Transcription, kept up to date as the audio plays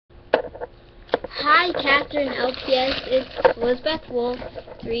Hi, Kathryn, LPS. It's Elizabeth Wolf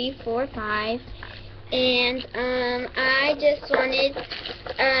 345, and I just wanted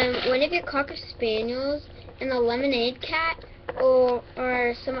one of your Cocker Spaniels and a lemonade cat, or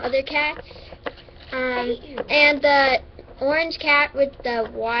some other cats, and the orange cat with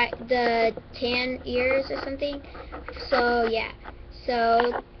the tan ears or something. So yeah.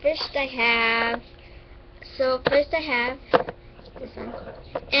 So first I have this one,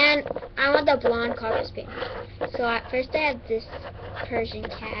 and I want the blonde Cocker Spaniel. So at first I have this Persian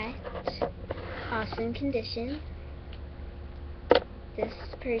cat, awesome condition. This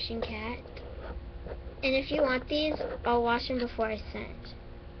Persian cat, and if you want these, I'll wash them before I send.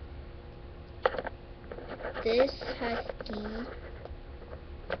 This husky,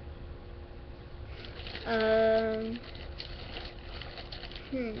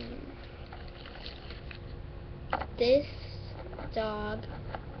 this dog,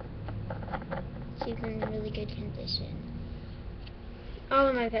 she's in really good condition. All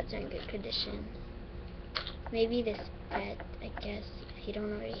of my pets are in good condition. Maybe this pet, I guess, if you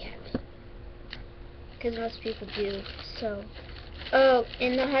don't already have it. Because most people do. So, oh,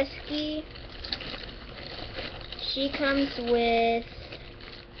 and the husky, she comes with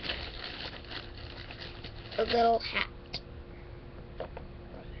a little hat.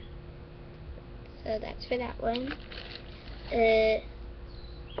 So that's for that one.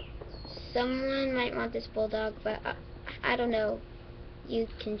 Someone might want this bulldog, but I don't know. You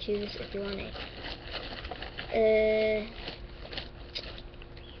can choose if you want it.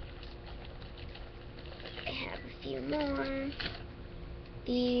 I have a few more.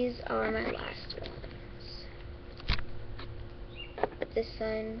 These are my last ones. This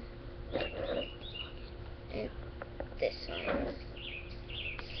one. And this one.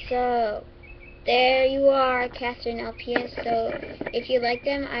 So, there you are, Kathryn LPS. So, if you like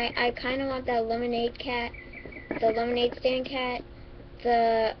them, I kind of want that lemonade cat, the lemonade stand cat,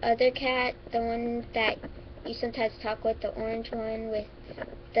 the other cat, the one that you sometimes talk with, the orange one with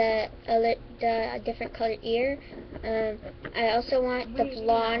the different colored ear. I also want the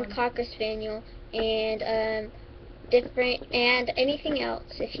blonde Cocker Spaniel and anything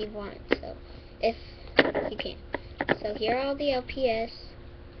else if you want. So, if you can. So here are all the LPS.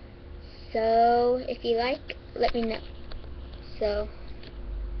 So, if you like, let me know. So,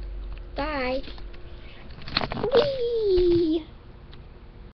 bye. Whee!